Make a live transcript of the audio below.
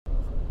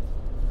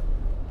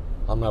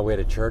on my way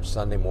to church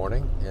Sunday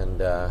morning,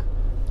 and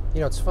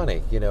it's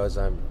funny. As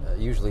I'm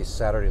usually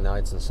Saturday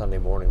nights and Sunday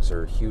mornings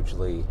are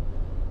hugely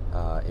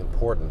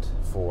important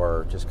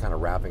for just kind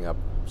of wrapping up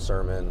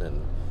sermon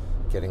and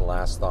getting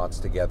last thoughts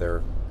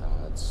together.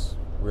 It's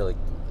really,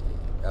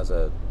 as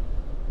a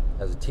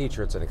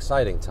teacher, it's an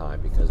exciting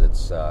time because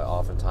it's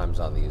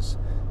oftentimes on these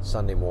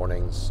Sunday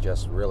mornings,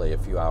 just really a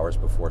few hours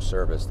before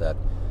service, that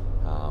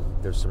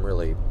there's some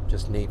really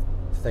just neat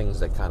things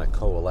that kind of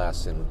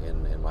coalesce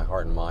in my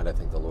heart and mind. I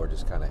think the Lord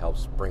just kind of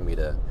helps bring me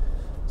to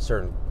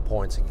certain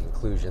points and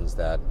conclusions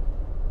that,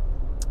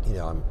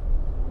 I'm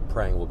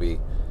praying will be,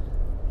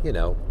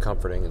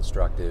 comforting,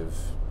 instructive,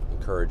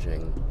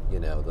 encouraging,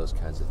 those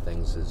kinds of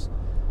things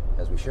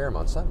as we share them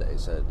on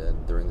Sundays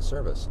and during the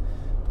service.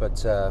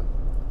 But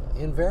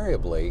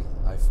invariably,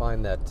 I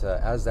find that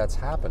as that's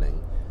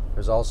happening,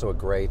 there's also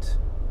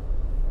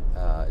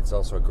it's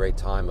also a great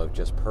time of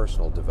just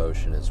personal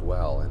devotion as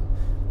well.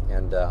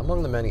 And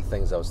among the many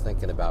things I was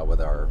thinking about with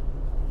our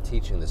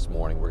teaching this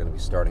morning, we're going to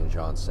be starting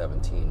John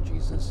 17,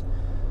 Jesus'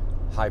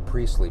 high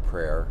priestly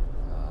prayer,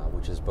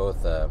 which is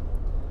both a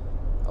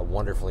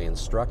wonderfully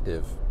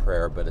instructive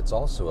prayer, but it's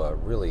also a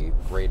really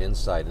great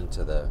insight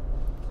into the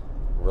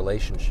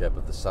relationship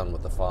of the Son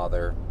with the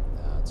Father.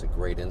 It's a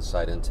great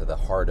insight into the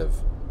heart of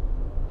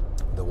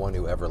the one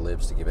who ever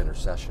lives to give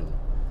intercession,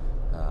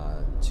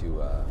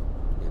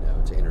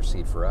 to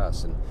intercede for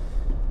us.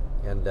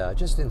 And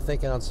just in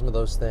thinking on some of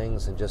those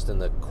things, and just in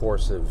the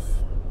course of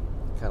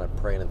kind of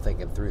praying and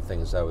thinking through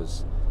things, I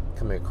was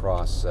coming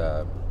across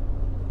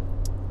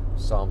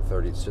Psalm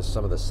 30. It's just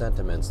some of the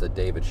sentiments that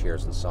David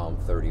shares in Psalm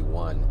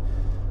 31,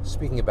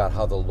 speaking about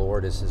how the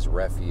Lord is his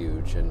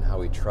refuge and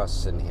how he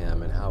trusts in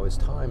him and how his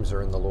times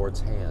are in the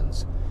Lord's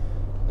hands.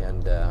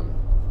 And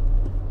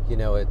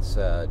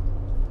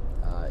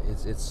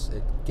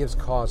it gives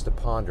cause to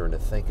ponder and to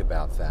think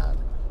about that.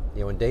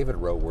 When David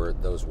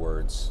wrote those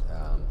words,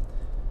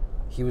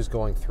 he was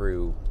going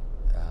through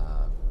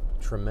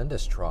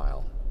tremendous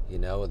trial.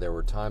 There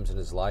were times in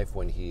his life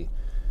when he,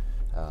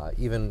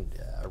 even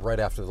right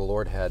after the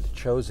Lord had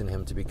chosen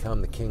him to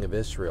become the king of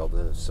Israel,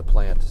 to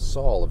supplant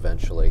Saul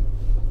eventually,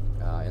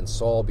 and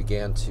Saul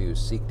began to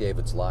seek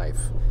David's life.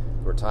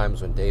 There were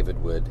times when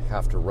David would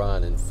have to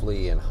run and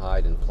flee and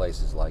hide in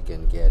places like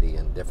En-Gedi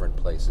and different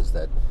places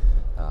that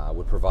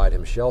would provide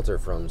him shelter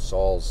from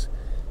Saul's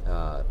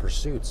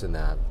pursuits in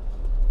that.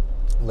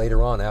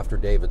 Later on, after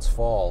David's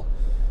fall,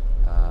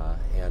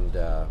 and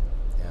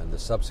the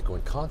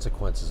subsequent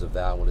consequences of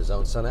that, when his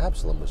own son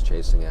Absalom was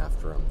chasing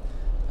after him,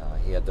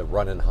 he had to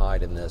run and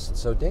hide in this. And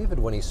so David,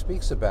 when he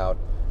speaks about,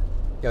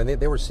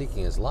 they were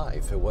seeking his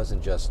life. It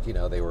wasn't just,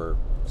 they were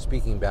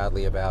speaking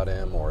badly about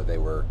him, or they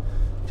were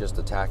just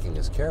attacking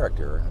his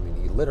character. I mean,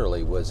 he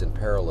literally was in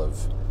peril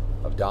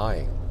of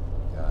dying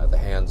at the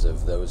hands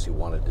of those who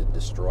wanted to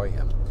destroy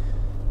him.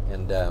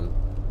 And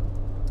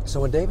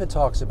so when David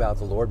talks about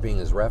the Lord being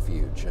his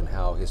refuge and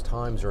how his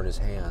times are in his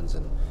hands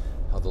and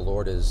how the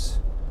Lord is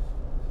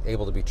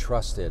able to be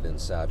trusted and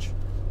such,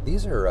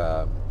 these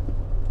are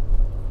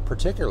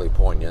particularly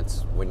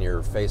poignant when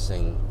you're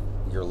facing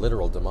your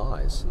literal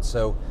demise. And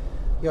so,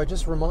 it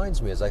just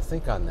reminds me as I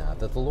think on that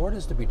the Lord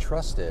is to be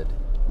trusted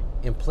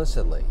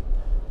implicitly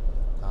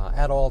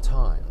at all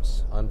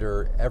times,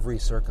 under every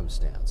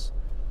circumstance,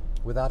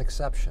 without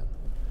exception.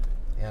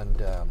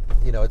 And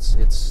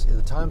it's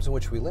the times in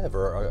which we live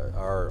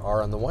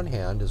are on the one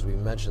hand, as we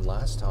mentioned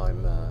last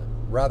time,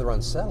 rather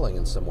unsettling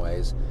in some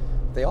ways.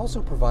 They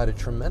also provide a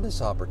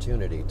tremendous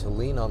opportunity to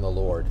lean on the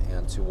Lord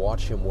and to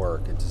watch him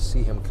work and to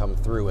see him come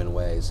through in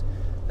ways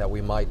that we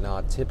might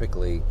not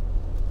typically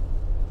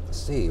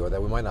see, or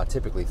that we might not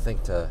typically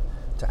think to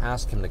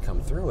ask him to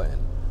come through in.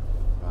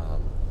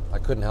 I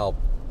couldn't help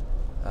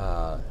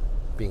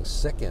being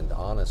sickened,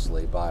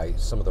 honestly, by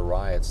some of the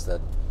riots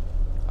that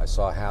I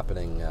saw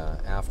happening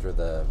after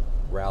the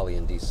rally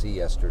in D.C.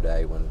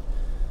 yesterday, when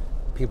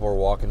people were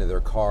walking to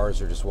their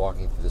cars or just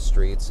walking through the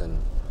streets and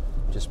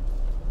just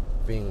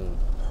being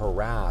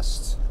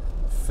harassed,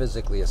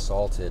 physically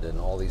assaulted, and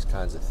all these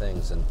kinds of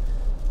things. And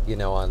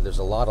there's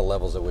a lot of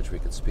levels at which we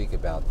could speak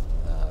about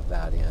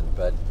that in,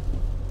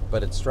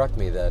 but it struck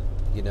me that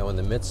in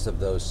the midst of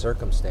those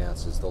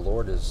circumstances, the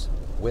Lord is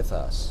with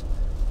us.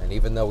 And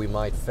even though we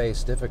might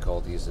face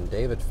difficulties, and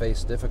David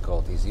faced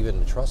difficulties even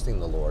in trusting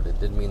the Lord, it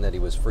didn't mean that he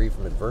was free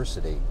from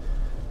adversity,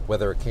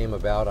 whether it came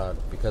about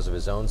because of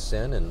his own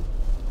sin, in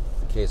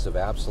the case of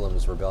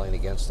Absalom's rebellion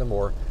against him,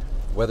 or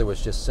whether it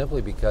was just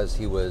simply because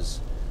he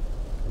was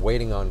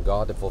waiting on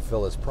God to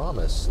fulfill his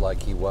promise,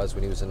 like he was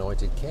when he was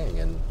anointed king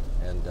and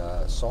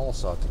Saul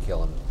sought to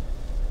kill him.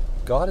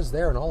 God is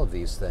there in all of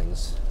these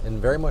things, in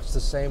very much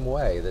the same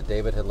way that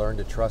David had learned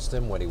to trust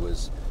him when he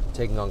was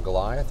taking on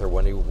Goliath, or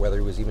whether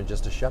he was even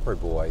just a shepherd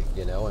boy,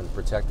 and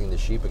protecting the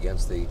sheep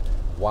against the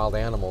wild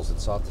animals that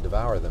sought to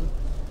devour them.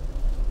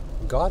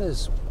 God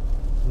is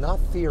not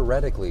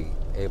theoretically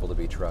able to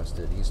be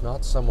trusted. He's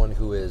not someone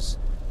who is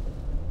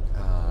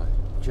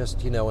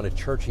just, in a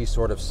churchy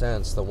sort of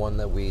sense, the one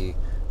that we,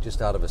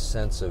 just out of a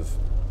sense of,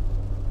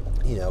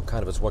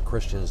 kind of as what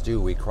Christians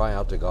do, we cry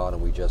out to God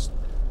and we just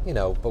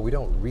but we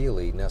don't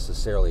really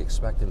necessarily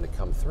expect him to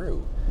come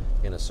through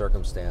in a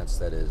circumstance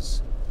that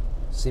is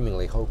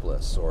seemingly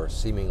hopeless or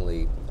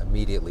seemingly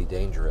immediately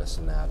dangerous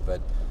in that.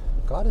 But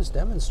God has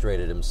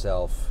demonstrated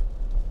himself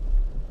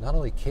not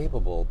only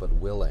capable but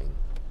willing,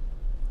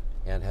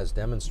 and has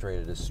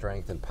demonstrated his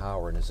strength and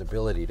power and his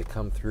ability to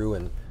come through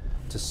and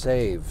to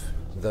save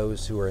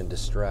those who are in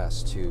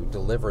distress, to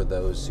deliver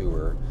those who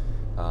are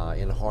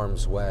in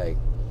harm's way.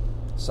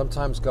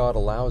 Sometimes God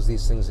allows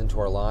these things into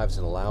our lives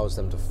and allows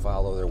them to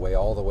follow their way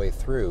all the way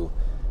through,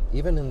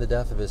 even in the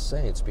death of his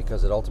saints,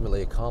 because it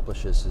ultimately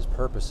accomplishes his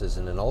purposes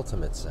in an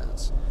ultimate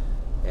sense.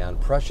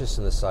 And precious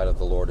in the sight of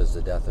the Lord is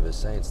the death of his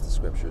saints, the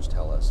scriptures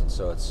tell us. And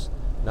so it's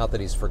not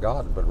that he's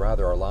forgotten, but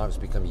rather our lives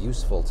become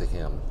useful to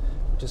him,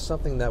 which is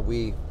something that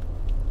we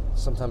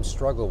sometimes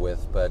struggle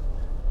with, but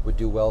would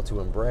do well to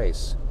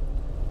embrace.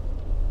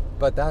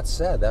 But that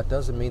said, that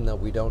doesn't mean that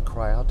we don't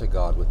cry out to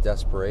God with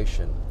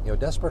desperation.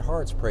 Desperate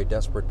hearts pray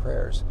desperate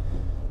prayers,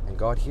 and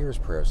God hears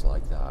prayers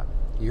like that.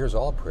 He hears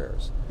all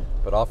prayers,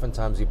 but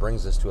oftentimes he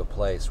brings us to a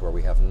place where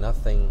we have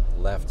nothing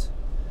left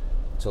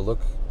to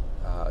look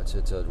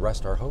to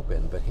rest our hope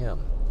in but him.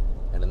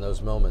 And in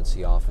those moments,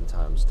 he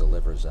oftentimes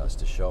delivers us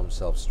to show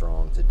himself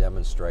strong, to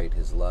demonstrate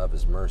his love,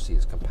 his mercy,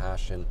 his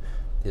compassion,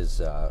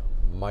 his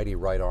mighty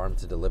right arm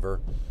to deliver.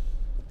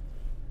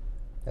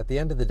 At the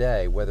end of the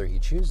day, whether he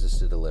chooses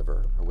to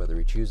deliver or whether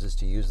he chooses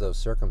to use those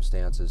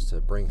circumstances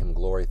to bring him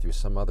glory through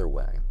some other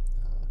way,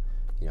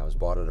 I was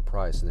bought at a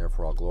price, and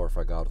therefore I'll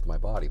glorify God with my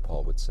body,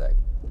 Paul would say.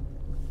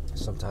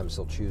 Sometimes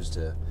he'll choose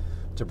to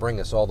bring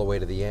us all the way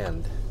to the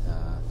end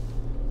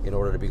in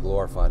order to be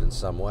glorified in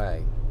some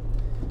way.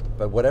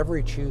 But whatever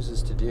he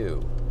chooses to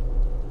do,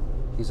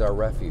 he's our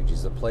refuge.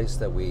 He's the place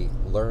that we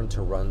learn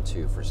to run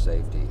to for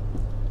safety.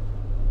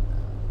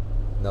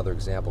 Another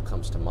example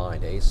comes to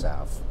mind,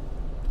 Asaph.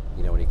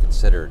 When he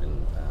considered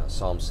in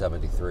Psalm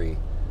 73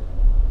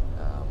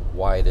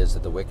 why it is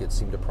that the wicked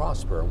seem to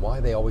prosper and why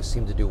they always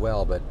seem to do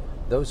well, but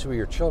those who are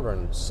your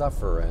children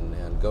suffer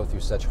and go through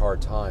such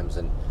hard times.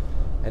 And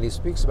he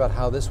speaks about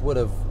how this would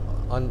have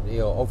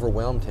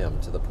overwhelmed him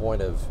to the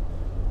point of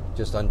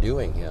just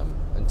undoing him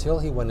until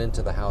he went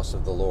into the house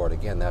of the Lord.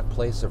 Again, that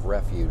place of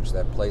refuge,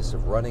 that place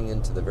of running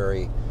into the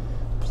very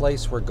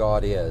place where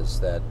God is,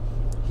 that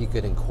he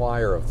could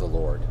inquire of the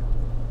Lord.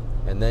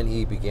 And then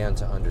he began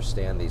to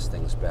understand these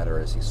things better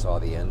as he saw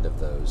the end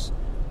of those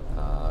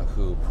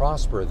who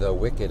prosper, though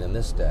wicked in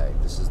this day.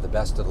 This is the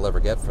best it'll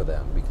ever get for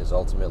them, because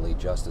ultimately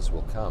justice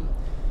will come.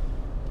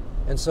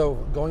 And so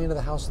going into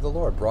the house of the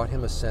Lord brought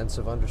him a sense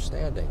of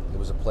understanding. It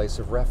was a place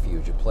of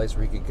refuge, a place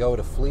where he could go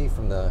to flee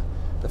from the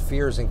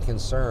fears and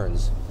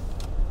concerns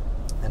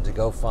and to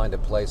go find a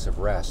place of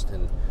rest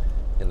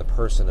in the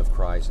person of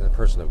Christ, in the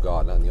person of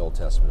God. Not in the Old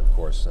Testament, of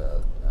course.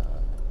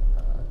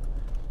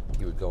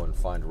 He would go and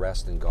find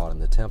rest in God in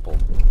the temple,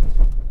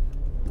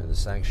 in the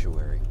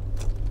sanctuary.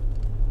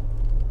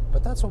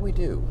 But that's what we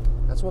do.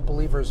 That's what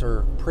believers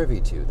are privy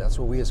to. That's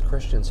what we as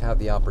Christians have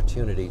the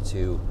opportunity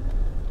to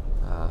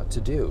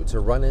do, to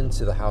run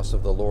into the house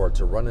of the Lord,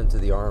 to run into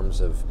the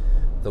arms of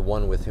the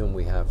one with whom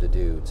we have to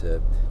do,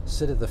 to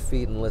sit at the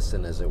feet and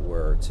listen, as it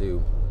were,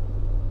 to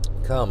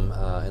come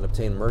and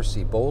obtain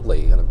mercy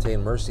boldly and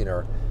obtain mercy in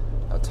our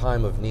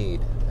time of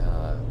need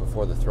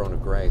before the throne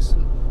of grace.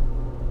 And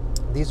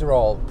these are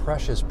all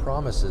precious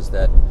promises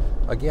that,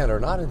 again, are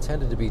not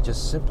intended to be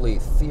just simply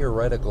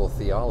theoretical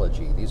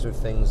theology. These are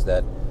things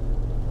that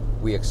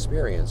we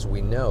experience, we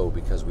know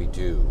because we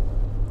do.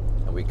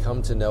 And we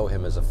come to know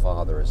him as a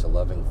father, as a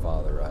loving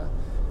father,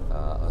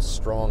 a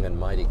strong and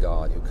mighty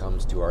God who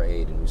comes to our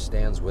aid and who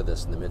stands with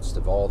us in the midst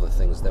of all the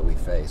things that we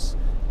face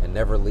and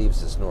never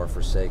leaves us nor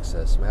forsakes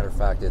us. Matter of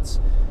fact, it's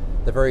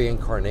the very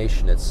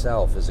incarnation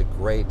itself is a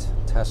great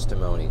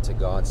testimony to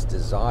God's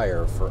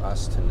desire for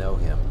us to know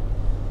him.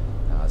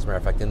 As a matter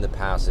of fact, in the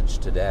passage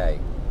today,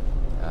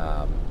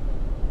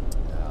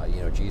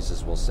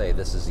 Jesus will say,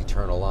 this is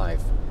eternal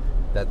life,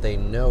 that they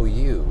know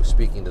you,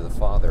 speaking to the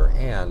Father,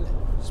 and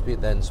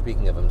then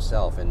speaking of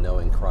himself in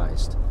knowing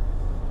Christ.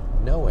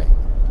 Knowing,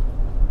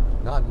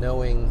 not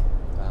knowing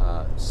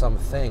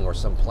something or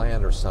some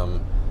plan or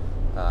some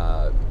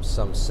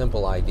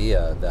simple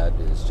idea that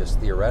is just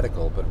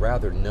theoretical, but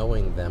rather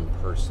knowing them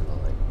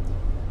personally.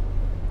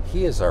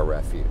 He is our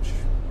refuge.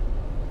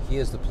 He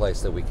is the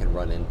place that we can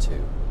run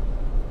into.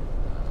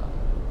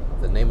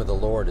 The name of the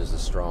Lord is a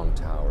strong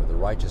tower. The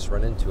righteous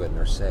run into it and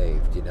are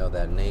saved.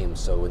 That name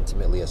so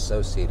intimately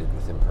associated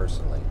with him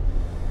personally.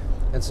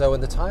 And so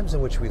in the times in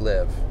which we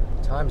live,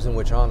 times in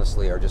which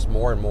honestly are just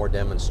more and more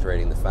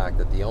demonstrating the fact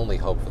that the only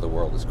hope for the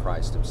world is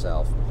Christ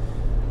himself.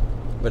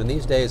 But in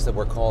these days that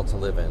we're called to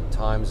live in,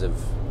 times of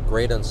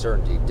great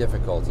uncertainty,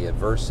 difficulty,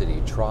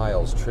 adversity,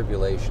 trials,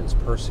 tribulations,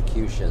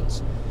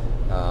 persecutions,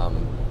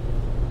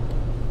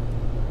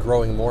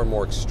 growing more and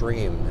more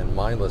extreme and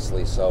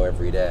mindlessly so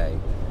every day,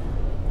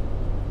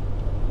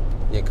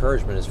 the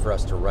encouragement is for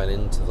us to run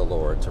into the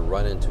Lord, to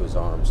run into his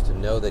arms, to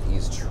know that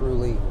he's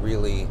truly,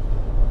 really,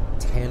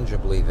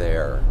 tangibly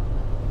there.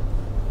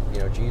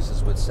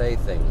 Jesus would say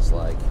things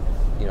like,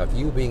 if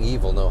you being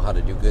evil know how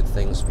to do good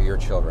things for your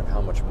children,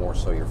 how much more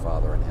so your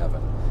Father in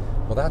heaven?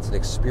 Well, that's an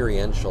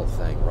experiential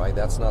thing, right?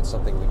 That's not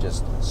something we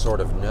just sort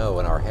of know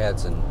in our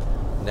heads and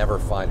never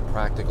find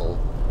practical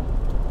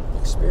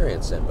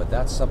experience in, but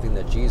that's something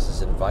that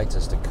Jesus invites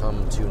us to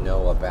come to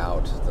know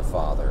about the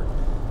Father.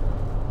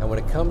 And when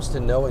it comes to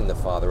knowing the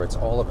Father, it's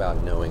all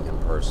about knowing Him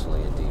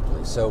personally and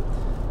deeply. So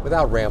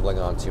without rambling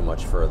on too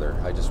much further,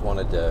 I just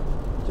wanted to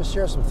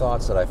share some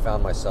thoughts that I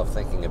found myself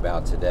thinking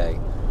about today.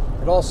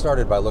 It all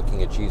started by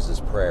looking at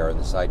Jesus' prayer and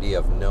this idea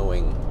of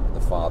knowing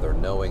the Father,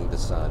 knowing the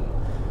Son.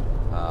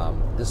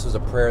 This was a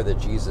prayer that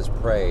Jesus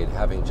prayed,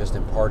 having just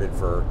imparted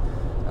for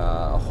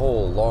a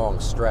whole long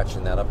stretch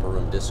in that upper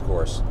room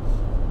discourse.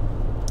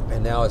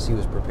 And now as He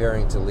was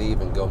preparing to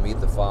leave and go meet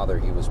the Father,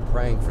 He was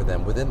praying for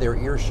them within their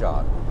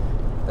earshot,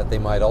 that they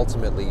might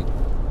ultimately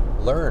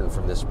learn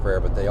from this prayer,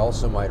 but they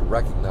also might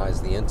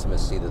recognize the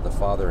intimacy that the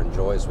Father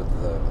enjoys with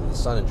the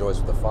Son enjoys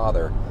with the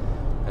Father,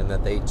 and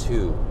that they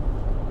too,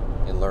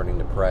 in learning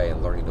to pray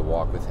and learning to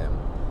walk with Him,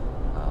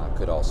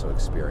 could also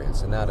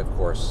experience. And that, of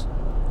course,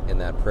 in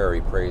that prayer,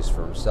 He prays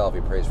for Himself,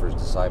 He prays for His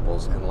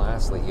disciples, and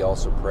lastly, He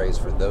also prays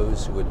for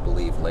those who would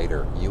believe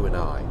later, you and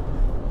I.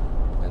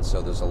 And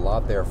so there's a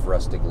lot there for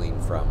us to glean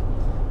from,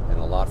 and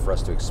a lot for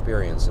us to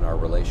experience in our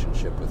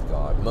relationship with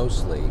God.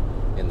 Mostly,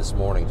 in this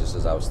morning, just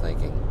as I was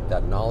thinking,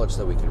 that knowledge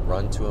that we can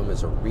run to Him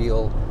as a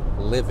real,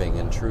 living,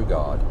 and true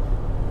God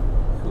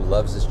who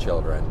loves His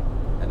children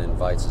and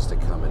invites us to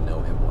come and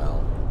know Him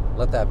well.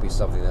 Let that be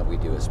something that we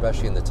do,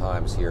 especially in the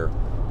times here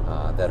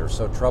that are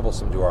so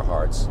troublesome to our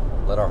hearts.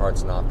 Let our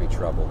hearts not be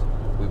troubled.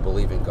 We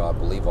believe in God,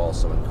 believe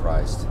also in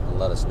Christ, and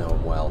let us know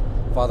Him well.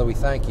 Father, we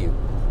thank You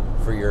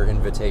for Your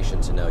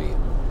invitation to know You.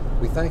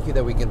 We thank You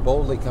that we can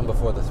boldly come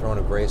before the throne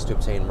of grace to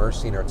obtain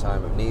mercy in our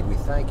time of need. We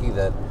thank You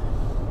that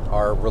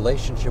our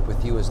relationship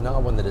with You is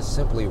not one that is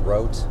simply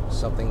rote,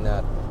 something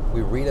that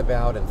we read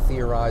about and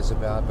theorize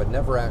about, but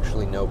never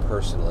actually know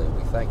personally.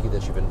 We thank You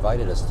that You've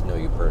invited us to know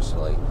You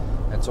personally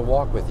and to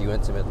walk with You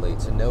intimately,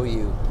 to know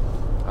You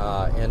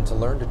and to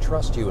learn to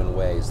trust You in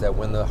ways that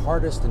when the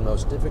hardest and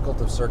most difficult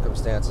of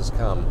circumstances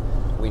come,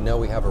 we know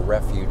we have a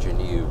refuge in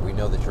You. We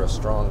know that You're a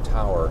strong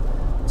tower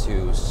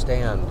to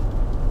stand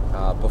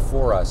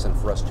before us and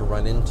for us to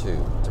run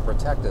into, to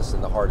protect us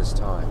in the hardest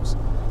times.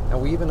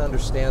 And we even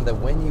understand that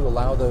when You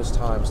allow those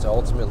times to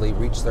ultimately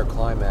reach their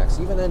climax,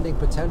 even ending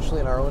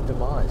potentially in our own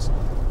demise,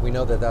 we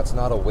know that that's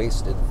not a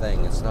wasted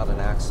thing, it's not an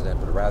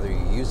accident, but rather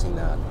You're using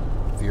that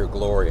for Your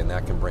glory, and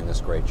that can bring us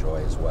great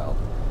joy as well.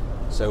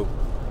 So,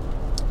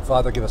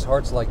 Father, give us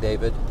hearts like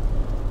David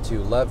to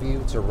love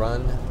You, to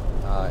run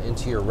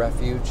into Your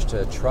refuge,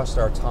 to trust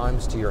our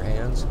times to Your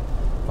hands.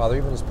 Father,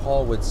 even as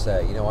Paul would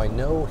say, I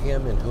know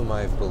Him in whom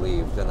I have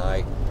believed, and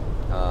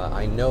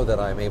I know that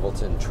I am able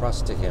to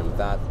entrust to Him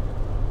that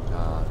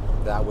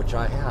which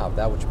I have,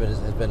 that which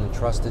has been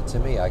entrusted to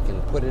me. I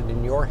can put it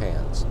in Your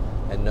hands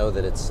and know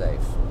that it's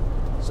safe.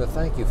 So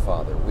thank You,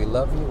 Father. We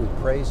love You,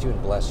 we praise You,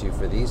 and bless You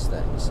for these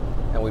things.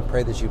 And we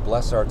pray that You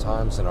bless our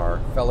times and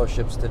our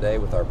fellowships today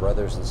with our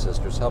brothers and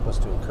sisters. Help us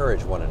to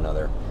encourage one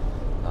another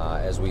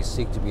as we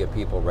seek to be a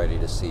people ready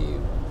to see You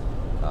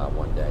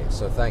one day.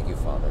 So thank You,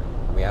 Father.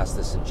 And we ask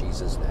this in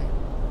Jesus' name.